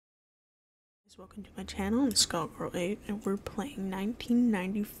Welcome to my channel. I'm Skullgirl8 and we're playing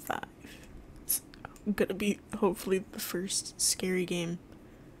 1995. It's gonna be hopefully the first scary game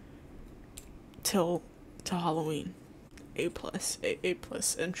till Halloween. A plus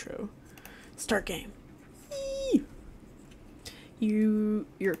intro. Start game. Eee!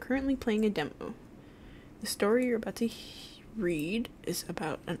 You're currently playing a demo. The story you're about to read is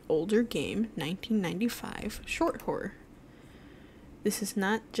about an older game, 1995 short horror. This is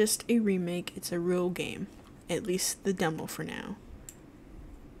not just a remake, it's a real game. At least the demo for now.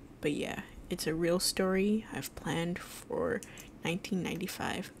 But yeah, it's a real story I've planned for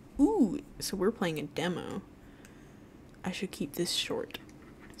 1995. Ooh, so we're playing a demo. I should keep this short.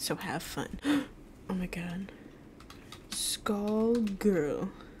 So have fun. Oh my god. Skullgirl.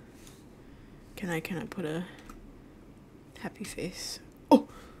 Can I put a happy face? Oh!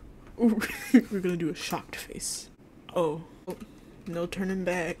 Ooh, we're gonna do a shocked face. Oh. No turning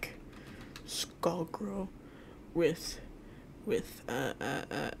back. Skullgirl with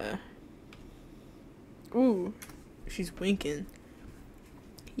ooh, she's winking.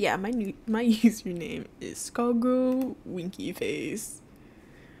 Yeah, my username is Skullgirl Winky Face.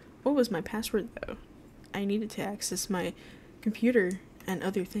 What was my password though? I needed to access my computer and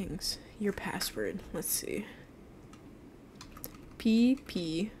other things. Your password. Let's see.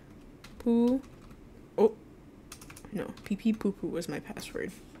 PP poo. Oh. No, PP poo poo was my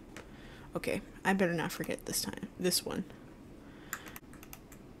password. Okay, I better not forget this time. This one.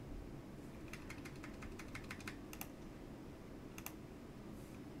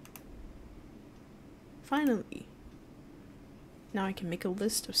 Finally. Now I can make a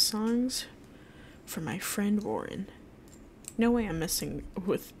list of songs for my friend Warren. No way I'm messing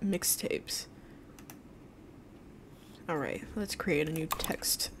with mixtapes. Alright, let's create a new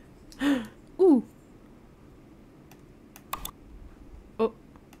text. Ooh!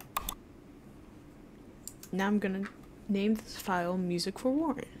 Now I'm gonna name this file Music for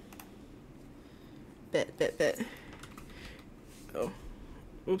Warren. Bet. Oh.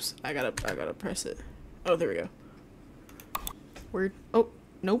 Oops, I gotta press it. Oh, there we go. Word. Oh,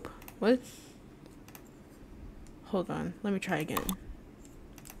 nope. What? Hold on, let me try again.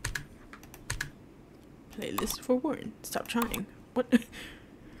 Playlist for Warren. Stop trying. What?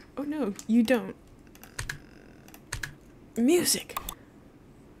 Oh no, you don't. Music!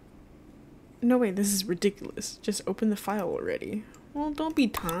 No way, this is ridiculous. Just open the file already. Well, don't be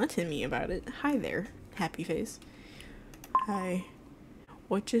taunting me about it. Hi there, happy face. Hi.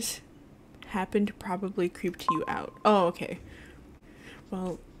 What just happened probably creeped you out. Oh, okay.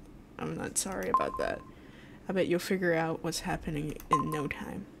 Well, I'm not sorry about that. I bet you'll figure out what's happening in no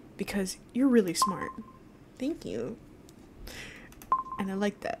time. Because you're really smart. Thank you. And I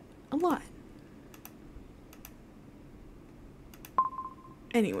like that a lot.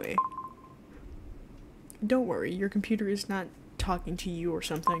 Anyway. Don't worry, your computer is not talking to you or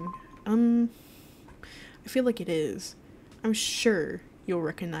something. I feel like it is. I'm sure you'll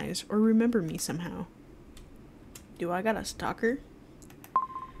recognize or remember me somehow. Do I got a stalker?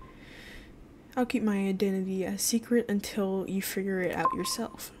 I'll keep my identity a secret until you figure it out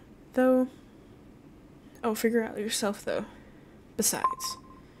yourself. Though. Oh, figure out yourself though. Besides,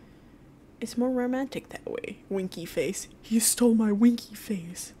 it's more romantic that way. Winky face. You stole my winky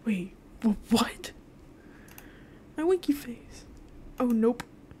face. Wait, what? My winky face. Oh, nope.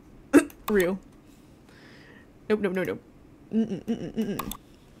 Real. Nope.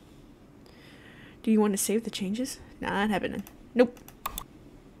 Do you want to save the changes? Not happening. Nope.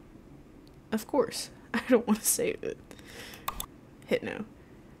 Of course. I don't want to save it. Hit no.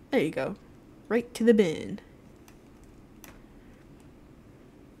 There you go. Right to the bin.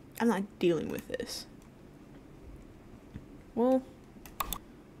 I'm not dealing with this. Well,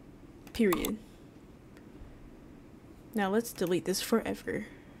 period. Now let's delete this forever.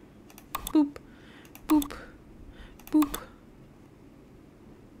 Boop, boop, boop.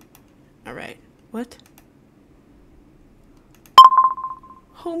 Alright, what?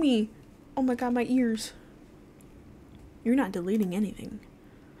 Homie! Oh my god, my ears. You're not deleting anything.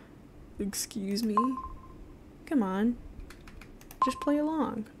 Excuse me? Come on. Just play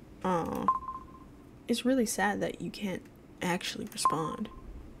along. Aw. It's really sad that you can't actually respond.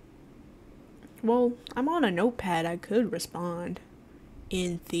 Well, I'm on a notepad, I could respond.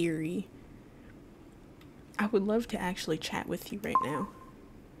 In theory. I would love to actually chat with you right now.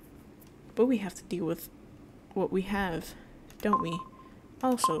 But we have to deal with what we have, don't we?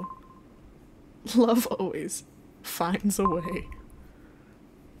 Also, love always finds a way.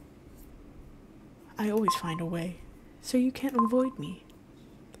 I always find a way, so you can't avoid me.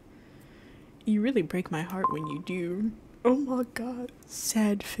 You really break my heart when you do. Oh my god,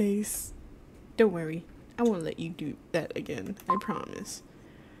 sad face. Don't worry. I won't let you do that again. I promise.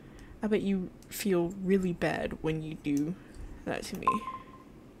 I bet you feel really bad when you do that to me.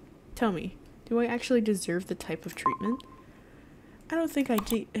 Tell me, do I actually deserve the type of treatment? I don't think I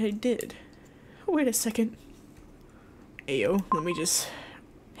did. Wait a second. Ayo, let me just...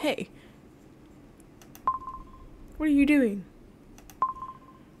 Hey. What are you doing?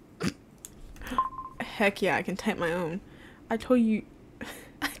 Heck yeah, I can type my own. I told you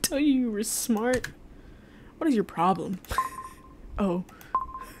you were smart. What is your problem? Oh.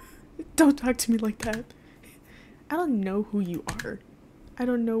 Don't talk to me like that. I don't know who you are. I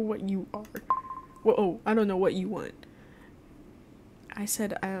don't know what you are. Whoa, I don't know what you want. I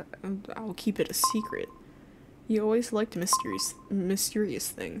said I'll keep it a secret. You always liked mysterious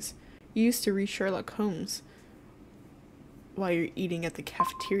things. You used to read Sherlock Holmes while you're eating at the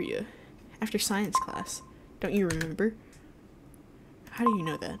cafeteria after science class. Don't you remember? How do you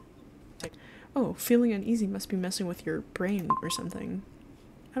know that? Oh, feeling uneasy must be messing with your brain or something.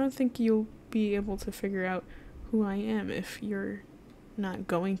 I don't think you'll be able to figure out who I am if you're not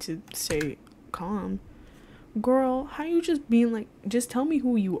going to stay calm. Girl, how you just being like, just tell me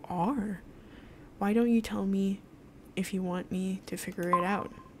who you are. Why don't you tell me if you want me to figure it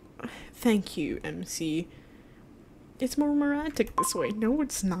out? Thank you, MC. It's more romantic this way. No,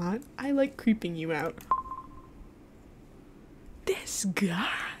 it's not. I like creeping you out. This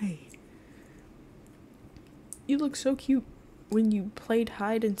guy. You look so cute when you played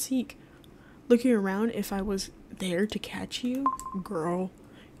hide and seek. Looking around if I was there to catch you. Girl,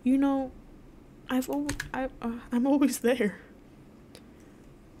 you know, I'm always there.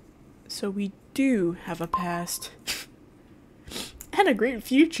 So we do have a past. And a great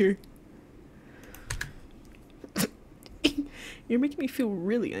future. You're making me feel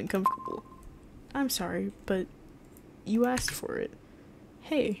really uncomfortable. I'm sorry, but you asked for it.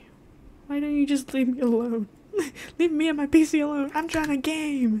 Hey, why don't you just leave me alone? Leave me and my PC alone. I'm trying to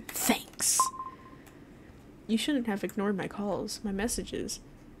game. Thanks. You shouldn't have ignored my calls, my messages.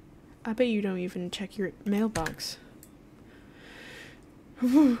 I bet you don't even check your mailbox.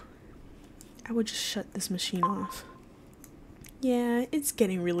 I would just shut this machine off. Yeah, it's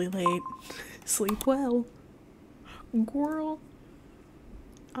getting really late. Sleep well. Girl.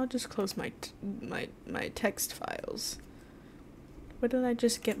 I'll just close my text files. What did I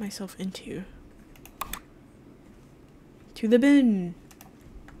just get myself into? To the bin.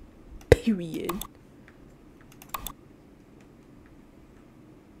 Period.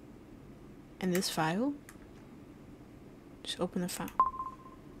 And this file? Just open the file.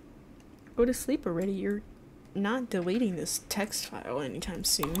 Go to sleep already. You're not deleting this text file anytime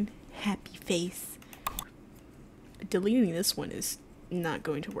soon. Happy face. Deleting this one is not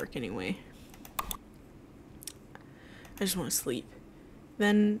going to work anyway. I just want to sleep.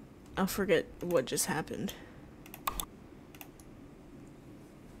 Then I'll forget what just happened.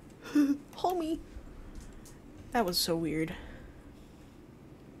 Homie! That was so weird.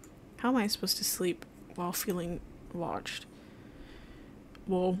 How am I supposed to sleep while feeling watched?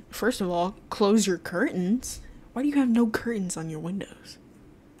 Well, first of all, close your curtains. Why do you have no curtains on your windows?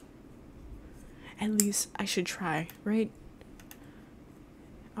 At least I should try, right?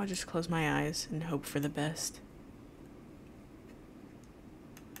 I'll just close my eyes and hope for the best.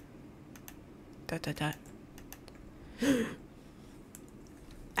 Dot dot dot.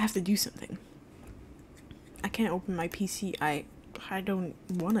 I have to do something. I can't open my PC. I don't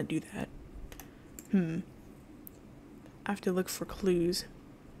want to do that. I have to look for clues.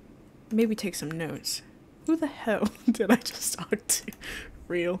 Maybe take some notes. Who the hell did I just talk to?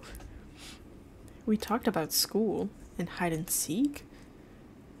 Real. We talked about school and hide and seek.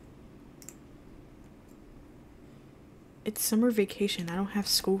 It's summer vacation. I don't have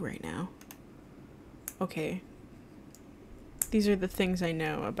school right now. Okay. These are the things I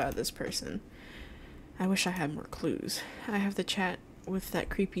know about this person. I wish I had more clues. I have to chat with that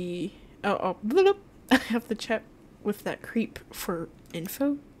creepy... I have to chat with that creep for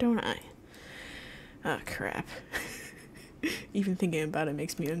info, don't I? Ah, crap. Even thinking about it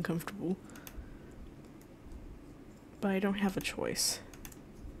makes me uncomfortable. But I don't have a choice.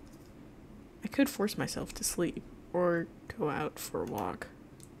 I could force myself to sleep, or go out for a walk.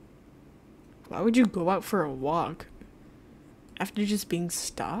 Why would you go out for a walk? After just being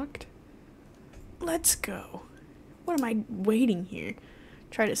stalked? Let's go. What am I waiting here?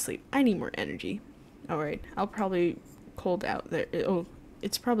 Try to sleep. I need more energy. Alright, I'll probably cold out there. Oh,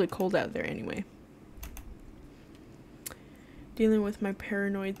 it's probably cold out there anyway. Dealing with my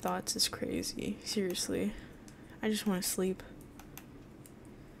paranoid thoughts is crazy. Seriously. I just want to sleep.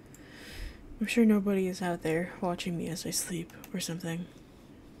 I'm sure nobody is out there watching me as I sleep or something.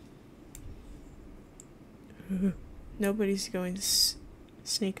 Nobody's going to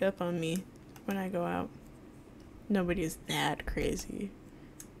sneak up on me when I go out. Nobody is that crazy,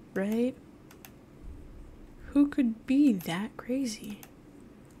 right? Who could be that crazy?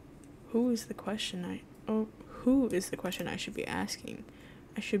 Who is the question I should be asking?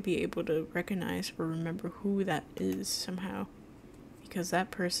 I should be able to recognize or remember who that is somehow, because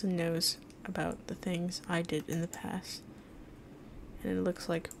that person knows about the things I did in the past. And it looks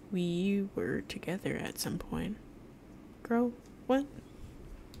like we were together at some point. Girl, what?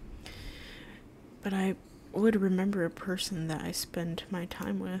 But I would remember a person that I spend my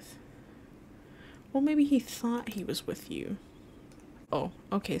time with. Well, maybe he thought he was with you. Oh,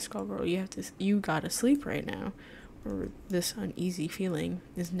 okay, Skullgirl, you gotta sleep right now, or this uneasy feeling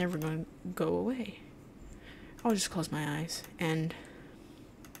is never gonna go away. I'll just close my eyes, and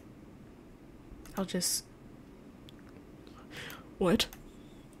I'll just... What?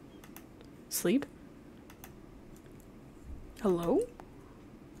 Sleep? Hello?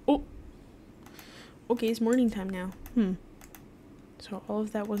 Oh! Okay, it's morning time now. So all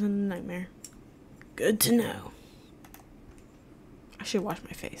of that wasn't a nightmare. Good to know. I should wash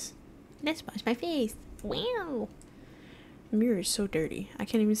my face. Let's wash my face. Wow. The mirror is so dirty. I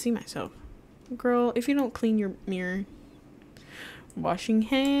can't even see myself. Girl, if you don't clean your mirror. Washing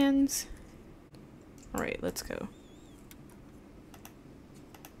hands. Alright, let's go.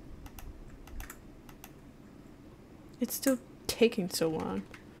 It's still taking so long.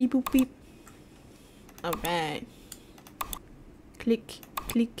 Beep boop beep. Alright. Click,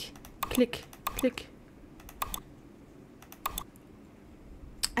 click, click, click.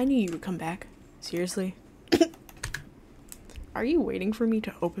 I knew you would come back. Seriously? Are you waiting for me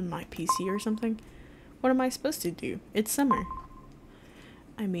to open my PC or something? What am I supposed to do? It's summer.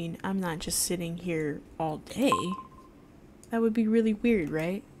 I mean, I'm not just sitting here all day. That would be really weird,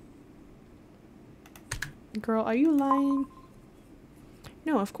 right? Girl, are you lying?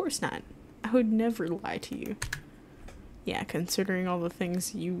 No, of course not. I would never lie to you. Yeah, considering all the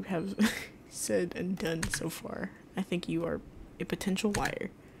things you have said and done so far, I think you are a potential liar.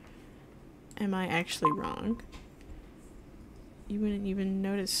 Am I actually wrong? You wouldn't even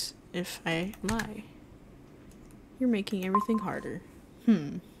notice if I lie. You're making everything harder.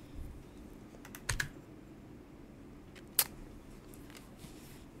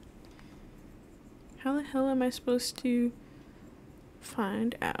 How the hell am I supposed to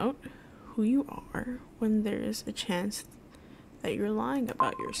find out who you are when there's a chance that you're lying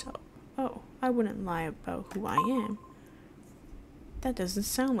about yourself? Oh, I wouldn't lie about who I am. That doesn't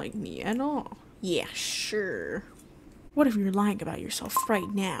sound like me at all. Yeah, sure. What if you're lying about yourself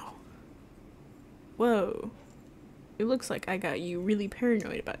right now? Whoa. It looks like I got you really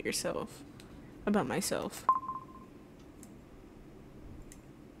paranoid about yourself. About myself.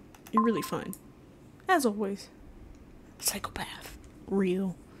 You're really fun. As always. Psychopath.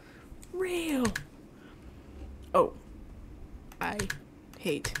 Real. Oh. I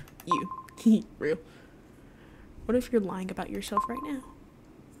hate you. Real. What if you're lying about yourself right now?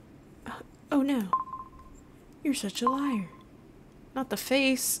 Oh no. You're such a liar. Not the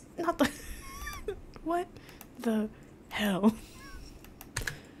face. Not the... What the hell?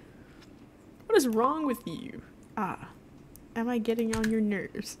 What is wrong with you? Am I getting on your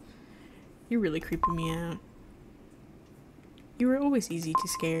nerves? You're really creeping me out. You were always easy to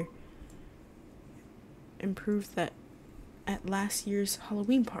scare. And proved that at last year's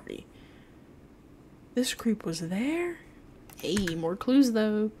Halloween party. This creep was there? Hey, more clues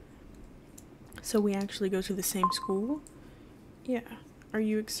though. So we actually go to the same school? Yeah. Are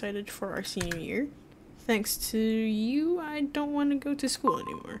you excited for our senior year? Thanks to you, I don't want to go to school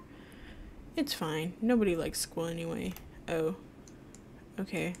anymore. It's fine. Nobody likes school anyway. Oh.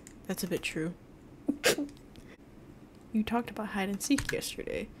 Okay. That's a bit true. You talked about hide and seek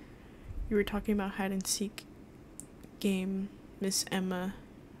yesterday. You were talking about hide and seek game Miss Emma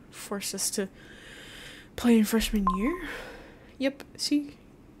forced us to play in freshman year? Yep, see?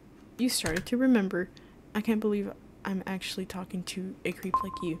 You started to remember. I can't believe I'm actually talking to a creep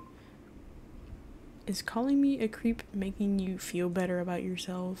like you. Is calling me a creep making you feel better about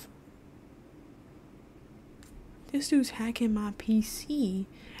yourself? This dude's hacking my PC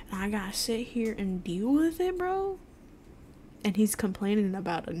and I gotta sit here and deal with it, bro? And he's complaining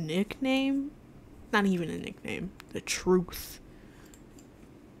about a nickname? Not even a nickname. The truth.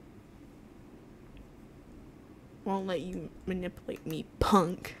 Won't let you manipulate me,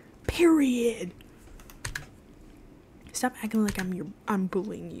 punk. Period. Stop acting like I'm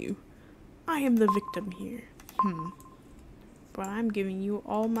bullying you. I am the victim here. But I'm giving you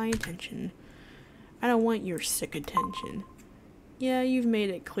all my attention. I don't want your sick attention. Yeah, you've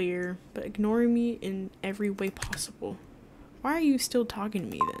made it clear, but ignoring me in every way possible. Why are you still talking to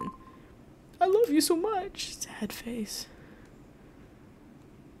me then? I love you so much. Sad face.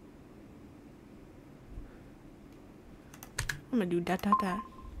 I'm gonna do that.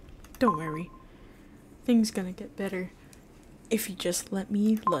 Don't worry. Things gonna get better if you just let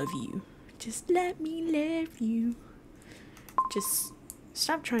me love you. Just let me love you. Just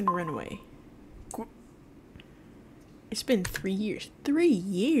stop trying to run away. It's been 3 years. 3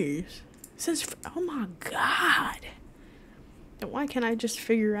 years? Oh my god. And why can't I just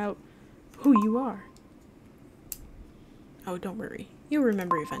figure out who you are? Oh, don't worry. You'll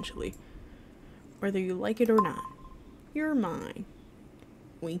remember eventually. Whether you like it or not. You're mine.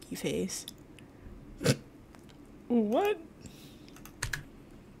 Winky face. What?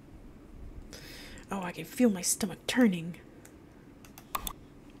 Oh, I can feel my stomach turning.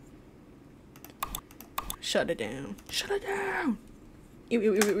 Shut it down. Shut it down!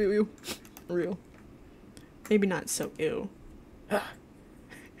 Ew. Real. Maybe not so ill. Ugh.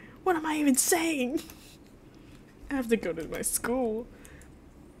 What am I even saying? I have to go to my school.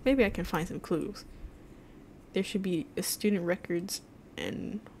 Maybe I can find some clues. There should be a student records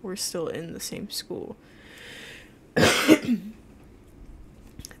and we're still in the same school. There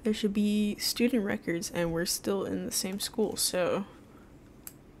should be student records and we're still in the same school, so...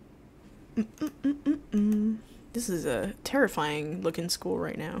 This is a terrifying looking school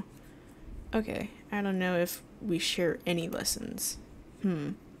right now. Okay, I don't know if we share any lessons.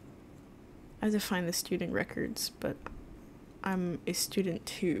 I have to find the student records, but I'm a student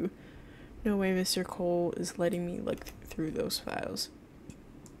too. No way Mr. Cole is letting me look through those files.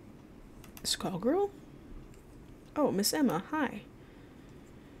 Skullgirl? Oh, Miss Emma, hi.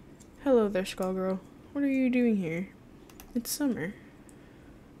 Hello there, Skullgirl. What are you doing here? It's summer.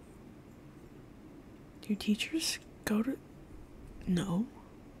 Do teachers go to... No.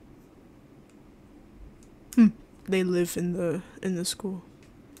 They live in the school.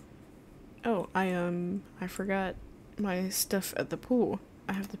 Oh, I forgot my stuff at the pool.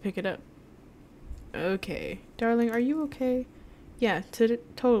 I have to pick it up. Okay. Darling, are you okay? Yeah,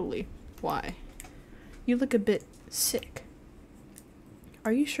 totally. Why? You look a bit sick.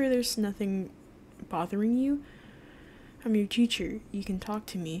 Are you sure there's nothing bothering you? I'm your teacher. You can talk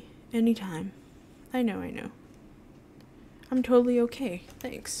to me anytime. I know. I'm totally okay.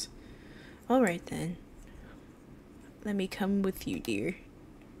 Thanks. Alright then. Let me come with you, dear.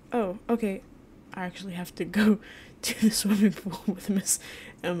 Oh, okay. I actually have to go to the swimming pool with Miss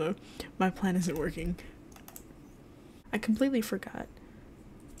Emma. My plan isn't working. I completely forgot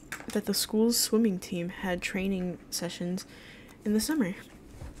that the school's swimming team had training sessions in the summer.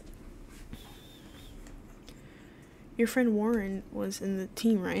 Your friend Warren was in the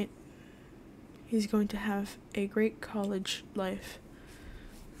team, right? He's going to have a great college life.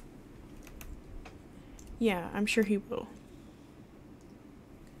 Yeah, I'm sure he will.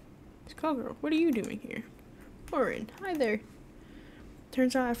 Skullgirl, what are you doing here? Warren, hi there.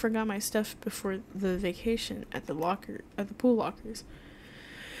 Turns out I forgot my stuff before the vacation at the pool lockers.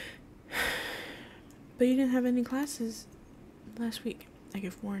 But you didn't have any classes last week. Like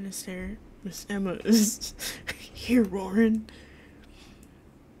if Warren is there, Miss Emma is here, Warren.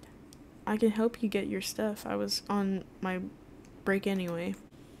 I can help you get your stuff. I was on my break anyway.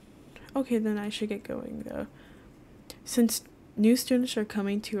 Okay, then I should get going though. Since new students are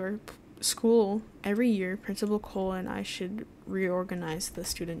coming to our school every year, Principal Cole and I should reorganize the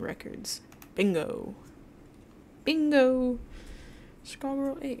student records. Bingo. Bingo!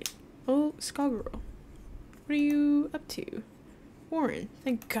 Skullgirl 8. Oh, Skullgirl. What are you up to? Warren,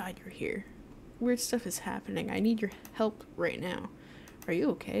 thank God you're here. Weird stuff is happening. I need your help right now. Are you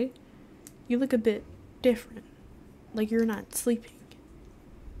okay? You look a bit different. Like you're not sleeping.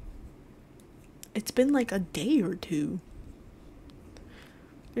 It's been like a day or two.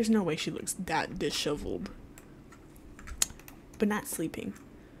 There's no way she looks that disheveled. But not sleeping.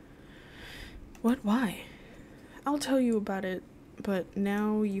 What? Why? I'll tell you about it, but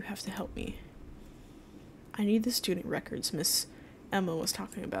now you have to help me. I need the student records Miss Emma was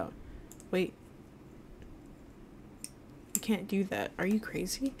talking about. Wait. You can't do that. Are you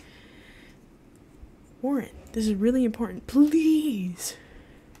crazy? Warren, this is really important. Please!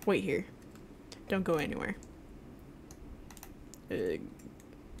 Wait here. Don't go anywhere.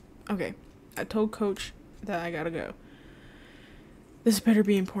 Okay. I told Coach that I gotta go. This better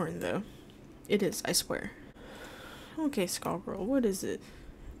be important, though. It is, I swear. Okay, Skullgirl, what is it?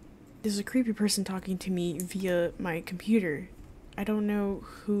 There's a creepy person talking to me via my computer. I don't know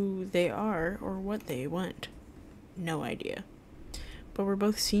who they are or what they want. No idea. But we're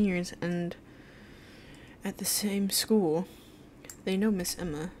both seniors and at the same school. They know Miss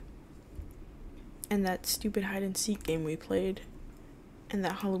Emma. And that stupid hide and seek game we played. And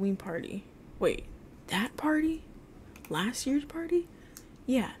that Halloween party. Wait, that party? Last year's party?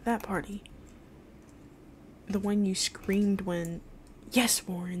 Yeah, that party. The one you screamed when... Yes,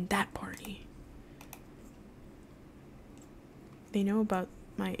 Warren, that party. They know about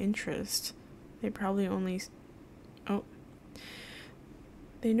my interest. They probably only... Oh.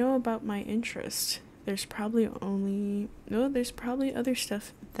 They know about my interest. There's probably only... No, there's probably other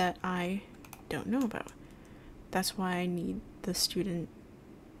stuff that I don't know about. That's why I need the student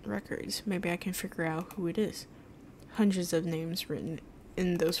records. Maybe I can figure out who it is. Hundreds of names written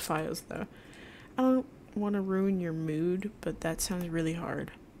in those files, though. I don't want to ruin your mood, but that sounds really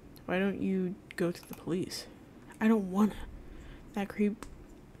hard. Why don't you go to the police? I don't wanna. That creep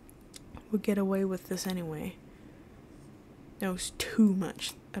would get away with this anyway. Knows too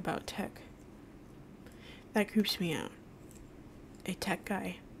much about tech. That creeps me out. A tech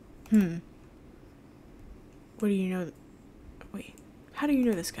guy. What do you know? Wait, how do you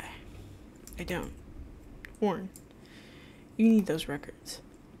know this guy? I don't. Warren, you need those records.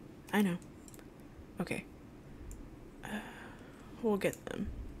 I know. Okay. We'll get them.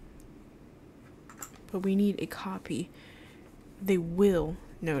 But we need a copy. They will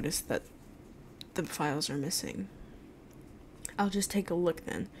notice that the files are missing. I'll just take a look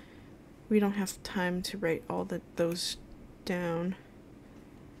then. We don't have time to write all those down.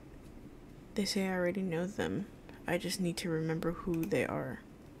 They say I already know them. I just need to remember who they are.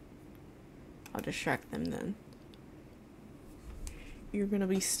 I'll distract them then. You're gonna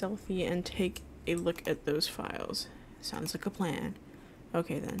be stealthy and take a look at those files. Sounds like a plan.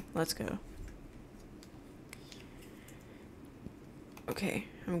 Okay then, let's go. Okay,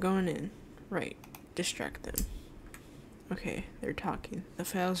 I'm going in. Right, distract them. Okay, they're talking. The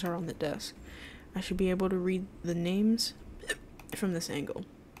files are on the desk. I should be able to read the names from this angle.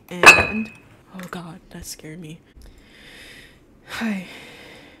 And... oh god, that scared me. Hi.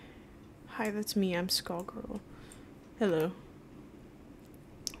 Hi, that's me. I'm Skullgirl. Hello.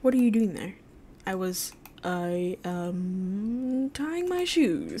 What are you doing there? I am tying my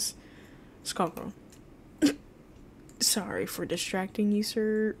shoes. Skullgirl. Sorry for distracting you,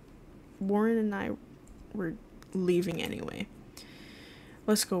 sir. Warren and I were leaving anyway.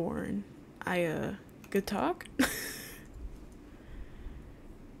 Let's go, Warren. Good talk?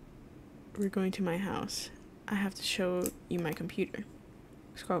 We're going to my house. I have to show you my computer.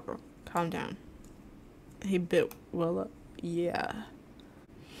 Skullgirl, calm down. Hey, bit well up. Yeah.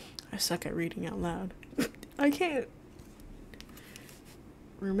 I suck at reading out loud. I can't.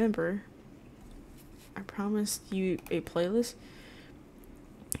 Remember, I promised you a playlist.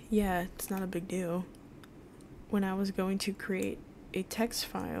 Yeah, it's not a big deal. When I was going to create a text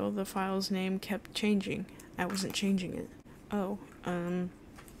file, the file's name kept changing. I wasn't changing it. Oh,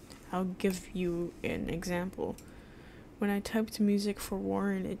 I'll give you an example. When I typed music for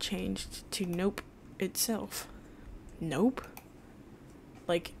Warren, it changed to Nope itself. Nope?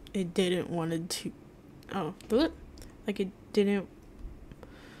 Like, it didn't wanted to... Oh, like it didn't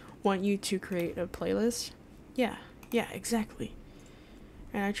want you to create a playlist? Yeah, exactly.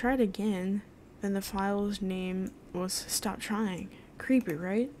 And I tried again, then the file's name was Stop Trying. Creepy,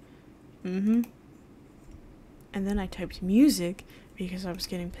 right? And then I typed music because I was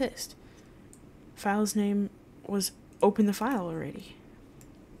getting pissed. File's name was Open the File already.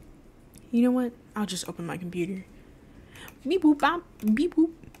 You know what? I'll just open my computer. Beep boop bop, beep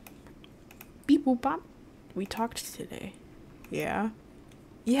boop. Beep boop bop. We talked today. Yeah?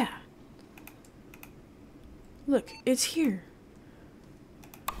 Yeah. Look, it's here.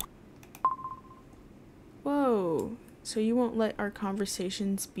 Whoa. So you won't let our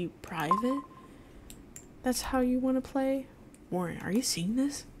conversations be private? That's how you want to play? Warren, are you seeing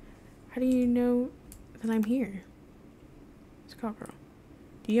this? How do you know that I'm here? Skullgirl,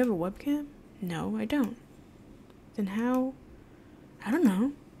 do you have a webcam? No, I don't. Then how? I don't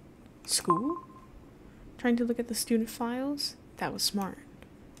know. School? Trying to look at the student files? That was smart.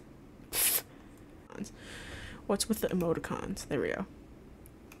 Pfft. What's with the emoticons? There we go.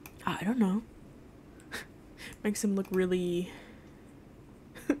 I don't know. Makes him look really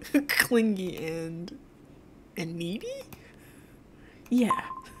clingy and needy? Yeah.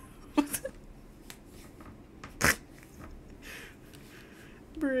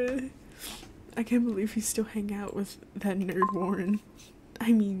 Bruh. I can't believe you still hang out with that nerd Warren.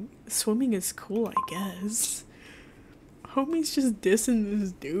 I mean, swimming is cool, I guess. Homie's just dissing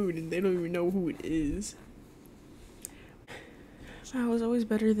this dude and they don't even know who it is. I was always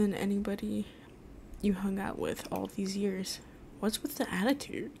better than anybody you hung out with all these years. What's with the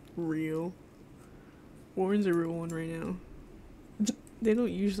attitude? Real. Warren's a real one right now. They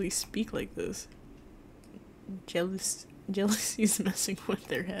don't usually speak like this. Jealousy's messing with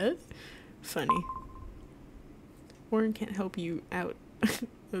their head? Funny. Warren can't help you out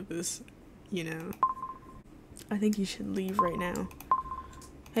of this, you know. I think you should leave right now.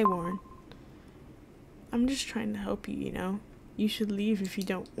 Hey, Warren. I'm just trying to help you, you know. You should leave if you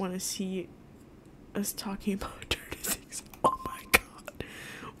don't want to see us talking about dirty things. Oh my god.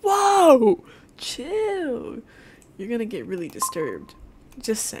 Whoa! Chill. You're gonna get really disturbed.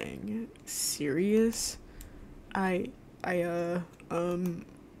 Just saying. Serious?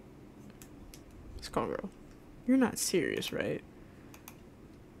 Skullgirl, you're not serious, right?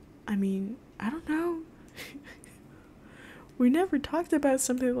 I mean, I don't know. We never talked about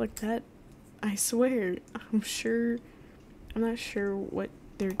something like that. I swear. I'm not sure what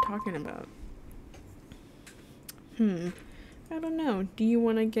they're talking about. I don't know. Do you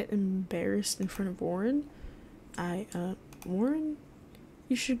want to get embarrassed in front of Warren? Warren?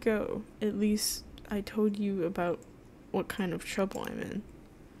 You should go. At least I told you about what kind of trouble I'm in.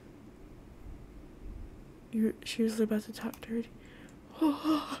 You're seriously about to talk dirty?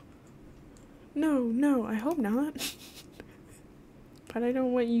 No, I hope not. But I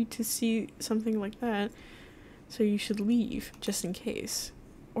don't want you to see something like that, so you should leave, just in case.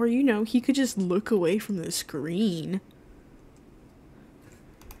 Or, you know, he could just look away from the screen.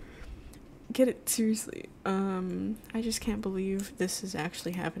 Get it? Seriously. I just can't believe this is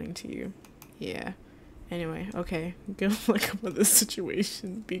actually happening to you. Yeah. Anyway, okay. Good luck with this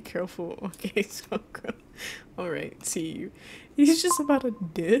situation. Be careful. Okay, Skullgirl. Alright, see you. He's just about to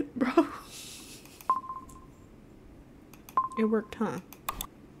dip, bro. It worked, huh?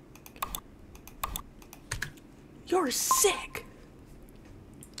 You're sick!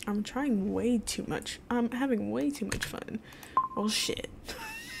 I'm trying way too much. I'm having way too much fun. Oh shit.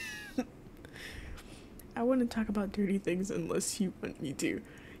 I wouldn't talk about dirty things unless you want me to.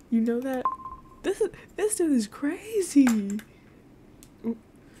 You know that? This dude is crazy. Ooh.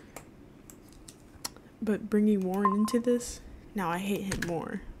 But bringing Warren into this, now I hate him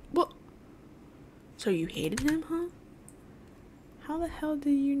more. What? So you hated him, huh? How the hell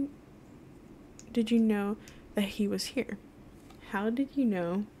did you know that he was here? How did you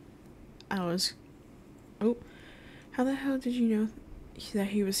know how the hell did you know that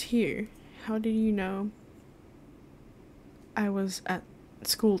he was here? How did you know I was at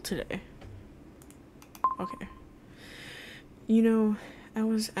school today? Okay. You know, I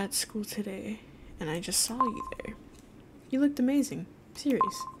was at school today and I just saw you there. You looked amazing.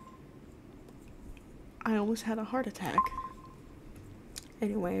 Serious. I almost had a heart attack.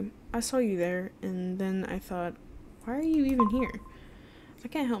 Anyway, I saw you there and then I thought, why are you even here? I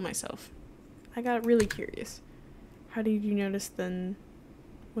can't help myself. I got really curious. How did you notice then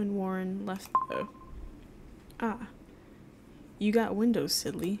when Warren left though? Ah. You got windows,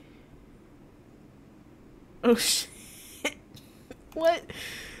 silly. Oh shit. What?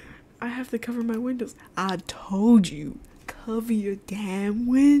 I have to cover my windows. I told you. Cover your damn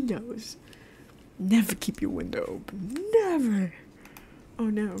windows. Never keep your window open. Never. Oh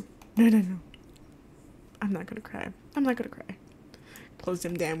no. No. I'm not gonna cry. Close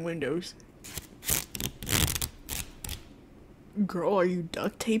them damn windows. Girl, are you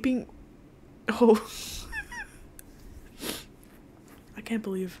duct taping? Oh. I can't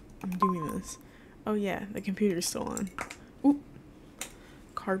believe I'm doing this. Oh yeah, the computer's still on. Ooh.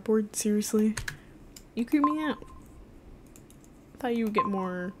 Cardboard? Seriously? You creep me out. Thought you would get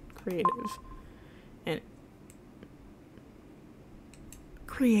more creative. And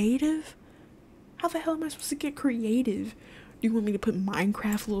creative? How the hell am I supposed to get creative? Do you want me to put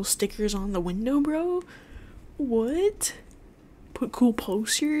Minecraft little stickers on the window, bro? What? Put cool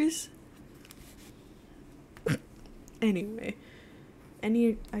posters? Anyway,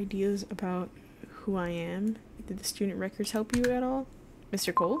 any ideas about who I am? Did the student records help you at all?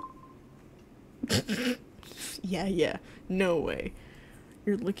 Mr. Cole? Yeah. No way.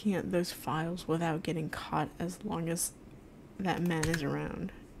 You're looking at those files without getting caught as long as that man is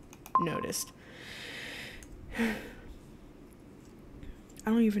around. Noticed. I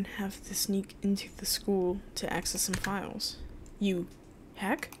don't even have to sneak into the school to access some files. You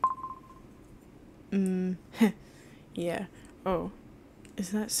hack? Yeah. Oh,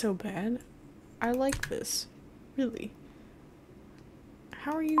 is that so bad? I like this. Really.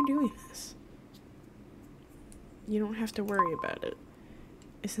 How are you doing this? You don't have to worry about it.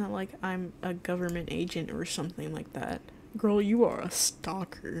 It's not like I'm a government agent or something like that. Girl, you are a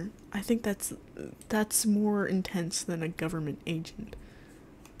stalker. I think that's more intense than a government agent.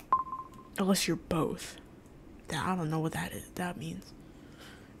 Unless you're both. I don't know what that means.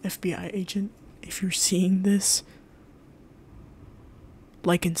 FBI agent, if you're seeing this,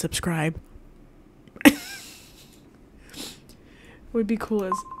 like and subscribe. Would be cool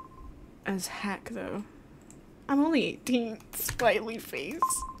as Hack though. I'm only 18. Smiley face.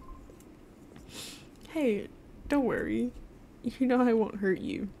 Hey, don't worry. You know I won't hurt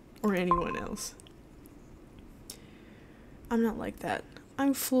you or anyone else. I'm not like that.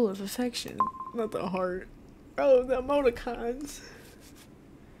 I'm full of affection, not the heart. Oh, the emoticons.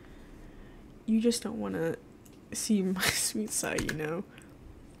 You just don't want to see my sweet side, you know.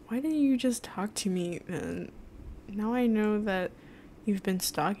 Why didn't you just talk to me then? Now I know that you've been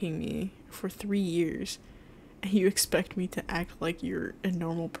stalking me for 3 years and you expect me to act like you're a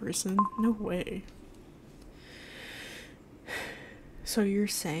normal person? No way. So you're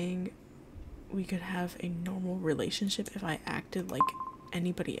saying we could have a normal relationship if I acted like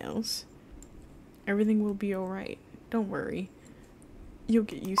anybody else? Everything will be alright. Don't worry. You'll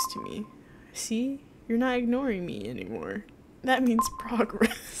get used to me. See? You're not ignoring me anymore. That means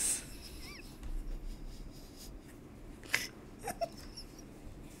progress.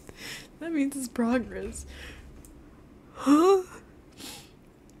 That means it's progress. Huh?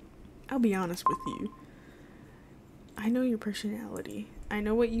 I'll be honest with you. I know your personality. I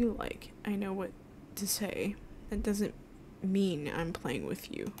know what you like. I know what to say. That doesn't mean I'm playing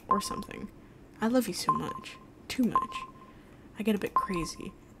with you or something. I love you so much. Too much. I get a bit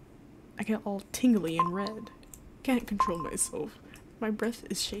crazy. I get all tingly and red. Can't control myself. My breath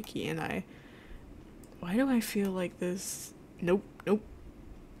is shaky and why do I feel like this? Nope.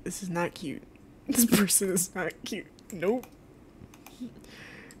 This is not cute. This person is not cute. Nope.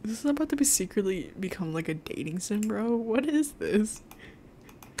 This is about to be secretly become like a dating sim, bro. What is this?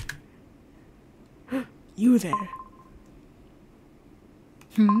 You there?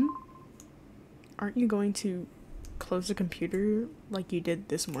 Aren't you going to close the computer like you did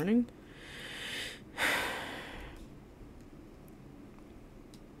this morning?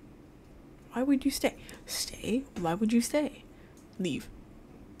 Why would you stay? Stay? Why would you stay? Leave.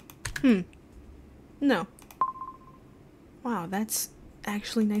 No. Wow, that's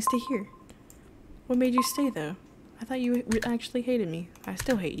actually nice to hear. What made you stay though? I thought you actually hated me. I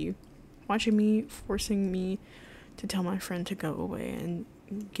still hate you. Watching me, forcing me to tell my friend to go away and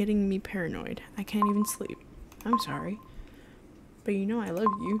getting me paranoid. I can't even sleep. I'm sorry. But you know I love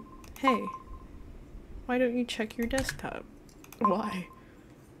you. Hey. Why don't you check your desktop? Why?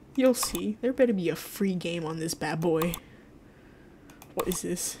 You'll see. There better be a free game on this bad boy. What is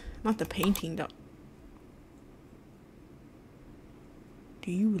this? Not the painting dog.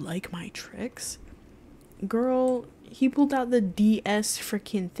 Do you like my tricks? Girl, he pulled out the DS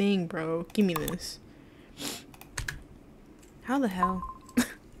freaking thing, bro. Give me this. How the hell?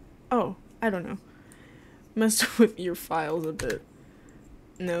 Oh, I don't know. Messed with your files a bit.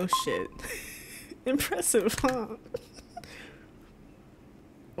 No shit. Impressive, huh?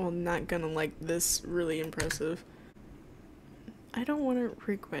 Well, not gonna like this. Really impressive. I don't want to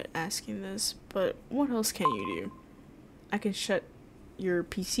regret asking this, but what else can you do? I can shut your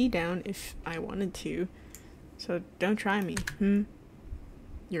PC down if I wanted to, so don't try me,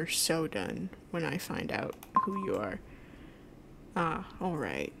 You're so done when I find out who you are. Ah,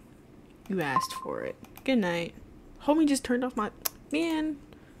 alright. You asked for it. Good night. Homie just turned off my... Man.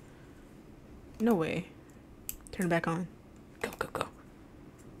 No way. Turn it back on. Go.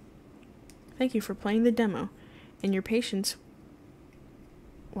 Thank you for playing the demo and your patience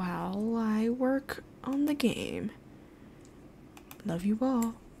while I work on the game. Love you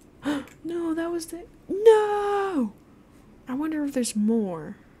all. No, that was the... No! I wonder if there's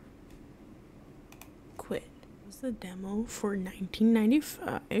more. Quit. That was the demo for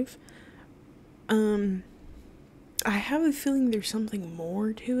 1995. I have a feeling there's something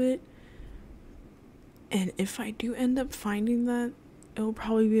more to it. And if I do end up finding that, it'll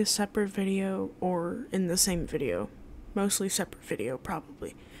probably be a separate video or in the same video. Mostly separate video,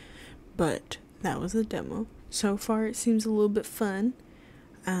 probably. But that was the demo. So far, it seems a little bit fun.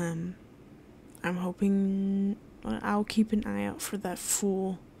 I'm hoping I'll keep an eye out for that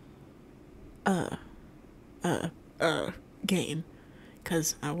full game,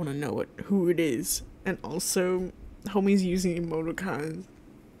 cause I want to know who it is, and also homie's using emoticons.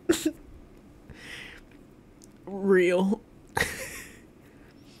 Real.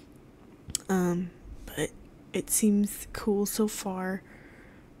 But it seems cool so far.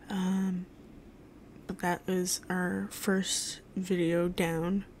 But that is our first video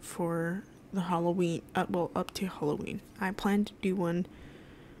down for the Halloween, up to Halloween. I plan to do one,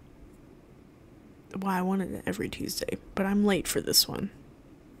 well, I wanted it every Tuesday, but I'm late for this one.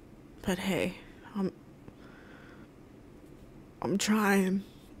 But hey, I'm trying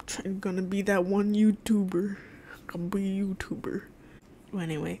gonna be that one YouTuber. I'm gonna be a YouTuber. well,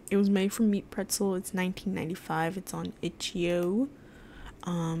 anyway, it was made from Meat Pretzel. It's 1995. It's on itch.io.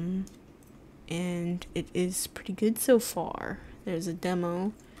 And it is pretty good so far. There's a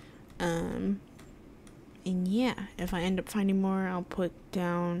demo. And yeah, if I end up finding more, I'll put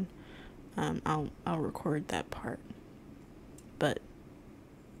down, I'll record that part. But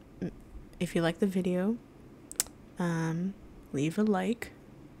if you like the video, leave a like,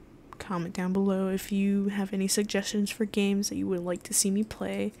 comment down below if you have any suggestions for games that you would like to see me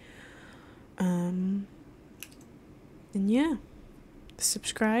play. And yeah,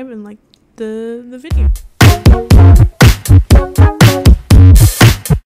 subscribe and like the video.